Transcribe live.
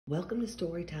Welcome to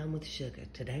Storytime with Sugar.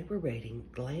 Today we're reading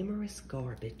Glamorous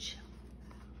Garbage.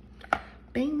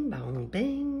 Bing, bong,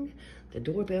 bing. The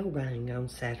doorbell rang on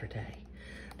Saturday.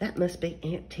 That must be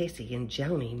Aunt Tessie and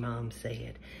Joni, Mom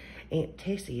said. Aunt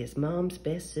Tessie is Mom's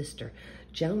best sister.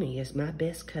 Joni is my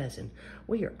best cousin.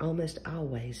 We are almost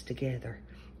always together.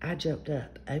 I jumped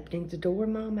up. Opening the door,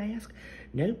 Mom asked.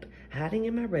 Nope, hiding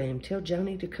in my room. Tell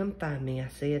Joni to come find me, I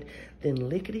said. Then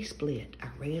lickety-split, I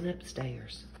ran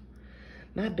upstairs.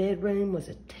 My bedroom was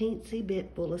a teensy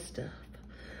bit full of stuff,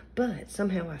 but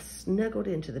somehow I snuggled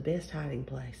into the best hiding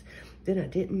place. Then I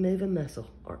didn't move a muscle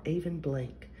or even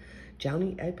blink.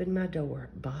 Joni opened my door.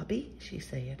 Bobby, she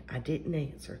said. I didn't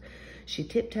answer. She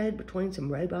tiptoed between some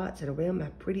robots and around my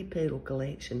pretty poodle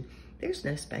collection. There's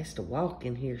no space to walk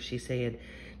in here, she said.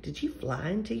 Did you fly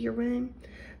into your room?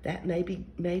 That maybe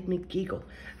made me giggle.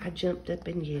 I jumped up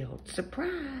and yelled,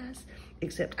 surprise!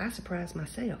 Except I surprised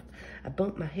myself. I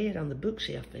bumped my head on the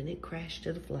bookshelf and it crashed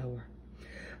to the floor.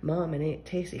 Mom and Aunt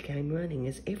Tessie came running.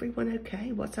 Is everyone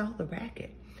okay? What's all the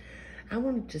racket? I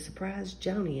wanted to surprise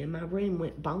Joni and my room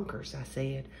went bonkers, I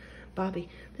said. Bobby,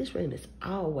 this room is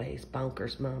always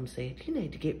bonkers, Mom said. You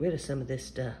need to get rid of some of this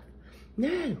stuff.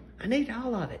 No, I need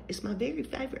all of it. It's my very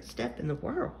favorite stuff in the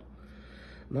world.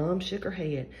 Mom shook her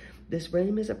head. This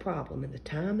room is a problem and the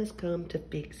time has come to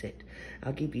fix it.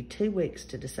 I'll give you 2 weeks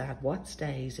to decide what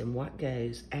stays and what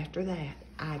goes. After that,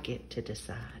 I get to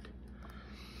decide.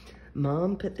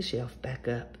 Mom put the shelf back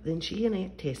up. Then she and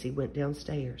Aunt Tessie went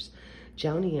downstairs.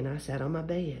 Joni and I sat on my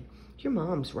bed. Your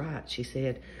mom's right, she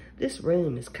said. This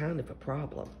room is kind of a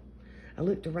problem. I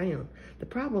looked around. The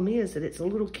problem is that it's a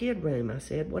little kid room, I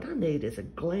said. What I need is a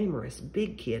glamorous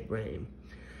big kid room.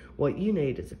 What you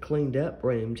need is a cleaned up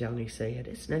room, Joni said.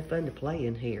 It's no fun to play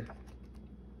in here.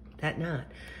 That night,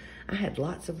 I had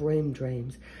lots of room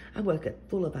dreams. I woke up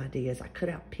full of ideas. I cut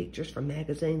out pictures from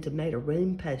magazines and made a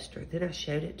room poster. Then I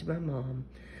showed it to my mom.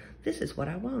 This is what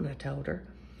I want, I told her.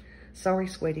 Sorry,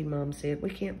 sweetie, Mom said.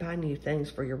 We can't buy new things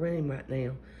for your room right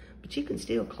now, but you can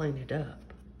still clean it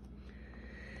up.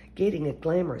 Getting a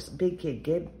glamorous big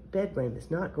kid bedroom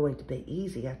is not going to be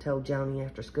easy, I told Joni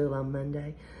after school on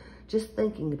Monday. Just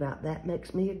thinking about that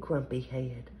makes me a grumpy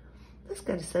head. Let's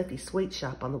go to Sophie's sweet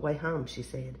shop on the way home, she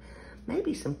said.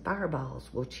 Maybe some fireballs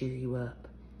will cheer you up.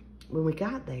 When we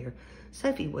got there,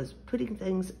 Sophie was putting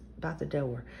things by the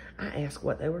door. I asked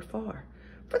what they were for.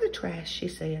 For the trash, she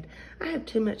said. I have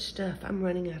too much stuff. I'm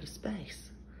running out of space.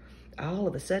 All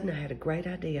of a sudden, I had a great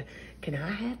idea. Can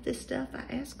I have this stuff?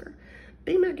 I asked her.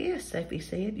 Be my guest, Sophie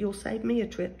said. You'll save me a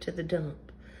trip to the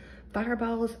dump.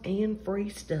 Fireballs and free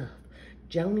stuff.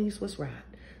 Joni's was right.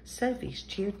 Sophie's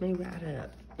cheered me right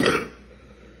up.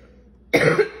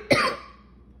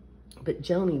 But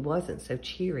Joni wasn't so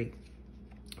cheery.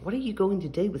 What are you going to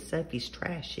do with Sophie's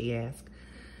trash, she asked.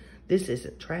 This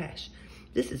isn't trash.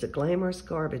 This is a glamorous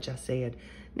garbage, I said.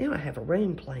 Now I have a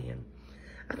room plan.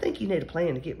 I think you need a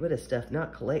plan to get rid of stuff,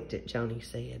 not collect it, Joni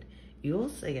said. You'll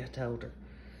see, I told her.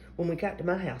 When we got to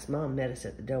my house, Mom met us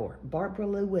at the door. Barbara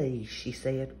Louise, she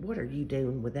said, what are you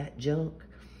doing with that junk?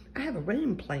 I have a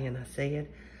room plan, I said.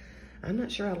 I'm not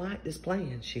sure I like this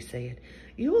plan, she said.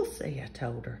 You'll see, I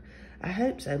told her. I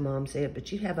hope so, Mom said,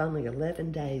 but you have only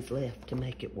 11 days left to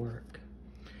make it work.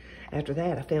 After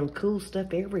that, I found cool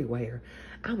stuff everywhere.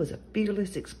 I was a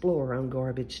fearless explorer on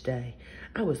garbage day.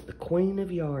 I was the queen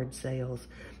of yard sales.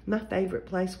 My favorite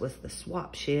place was the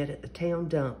swap shed at the town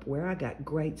dump where I got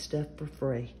great stuff for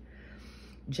free.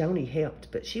 Joni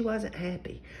helped, but she wasn't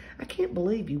happy. I can't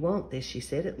believe you want this, she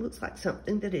said. It looks like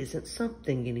something that isn't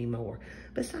something anymore.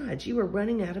 Besides, you are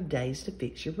running out of days to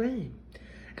fix your room.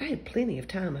 I had plenty of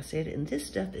time, I said, and this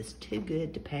stuff is too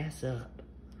good to pass up.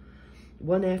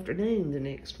 One afternoon the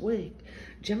next week,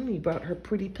 Joni brought her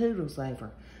pretty poodles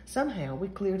over. Somehow we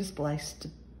cleared a place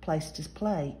to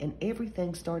play, and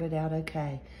everything started out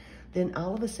okay. Then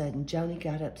all of a sudden, Joni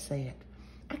got upset.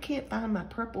 I can't find my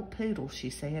purple poodle, she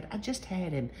said. I just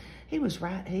had him. He was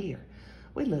right here.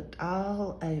 We looked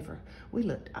all over. We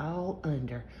looked all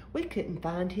under. We couldn't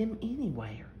find him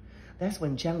anywhere. That's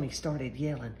when Joni started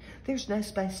yelling. There's no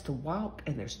space to walk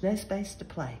and there's no space to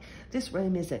play. This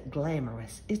room isn't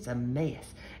glamorous. It's a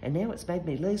mess. And now it's made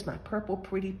me lose my purple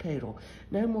pretty poodle.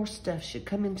 No more stuff should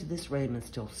come into this room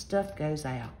until stuff goes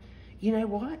out. You know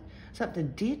what?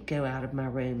 Something did go out of my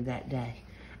room that day.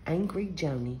 Angry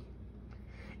Joni.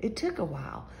 It took a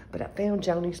while, but I found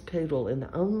Joni's poodle in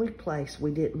the only place we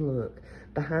didn't look,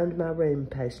 behind my room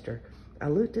poster. I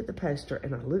looked at the poster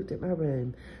and I looked at my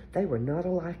room. They were not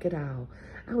alike at all.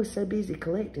 I was so busy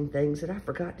collecting things that I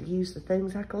forgot to use the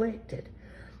things I collected.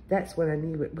 That's when I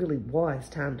knew it really was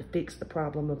time to fix the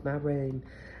problem of my room.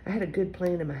 I had a good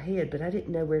plan in my head, but I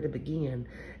didn't know where to begin,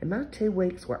 and my 2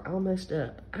 weeks were almost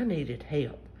up. I needed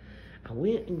help. I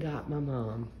went and got my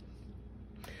mom.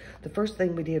 The first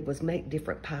thing we did was make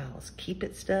different piles. Keep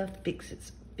it stuff, fix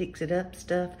it up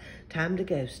stuff, time to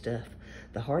go stuff.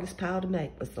 The hardest pile to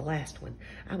make was the last one.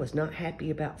 I was not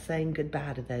happy about saying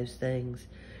goodbye to those things.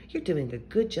 You're doing a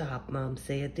good job, Mom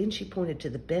said. Then she pointed to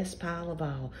the best pile of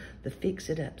all, the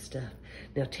fix-it-up stuff.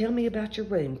 Now tell me about your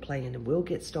room plan and we'll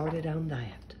get started on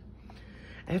that.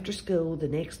 After school, the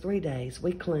next 3 days,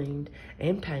 we cleaned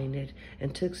and painted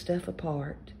and took stuff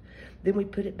apart. Then we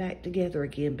put it back together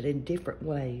again, but in different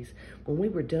ways. When we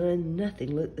were done,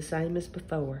 nothing looked the same as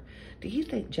before. Do you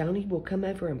think Joni will come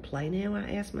over and play now?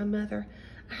 I asked my mother.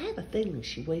 I have a feeling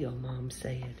she will, Mom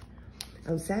said.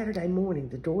 On Saturday morning,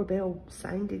 the doorbell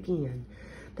sang again.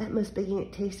 That must be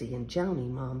Aunt Tessie and Joni,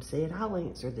 Mom said. I'll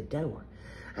answer the door.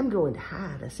 I'm going to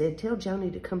hide, I said. Tell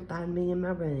Joni to come find me in my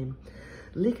room.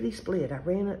 Lickety-split, I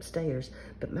ran upstairs,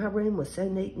 but my room was so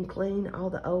neat and clean, all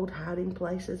the old hiding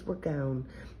places were gone.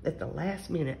 At the last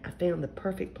minute, I found the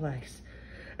perfect place.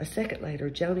 A second later,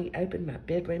 Joni opened my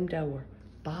bedroom door.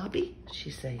 Bobby, she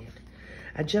said.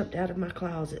 I jumped out of my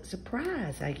closet.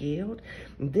 Surprise, I yelled.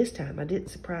 And this time, I didn't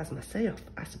surprise myself.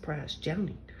 I surprised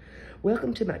Joni.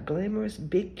 Welcome to my glamorous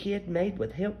big kid made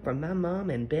with help from my mom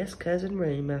and best cousin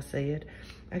room, I said.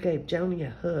 I gave Joni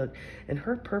a hug and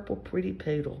her purple pretty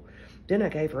poodle. Then I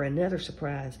gave her another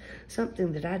surprise,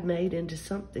 something that I'd made into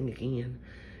something again.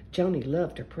 Joni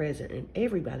loved her present, and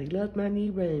everybody loved my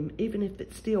new room, even if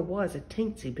it still was a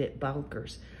teensy bit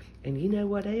bonkers. And you know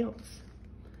what else?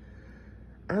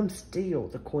 I'm still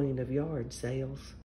the queen of yard sales.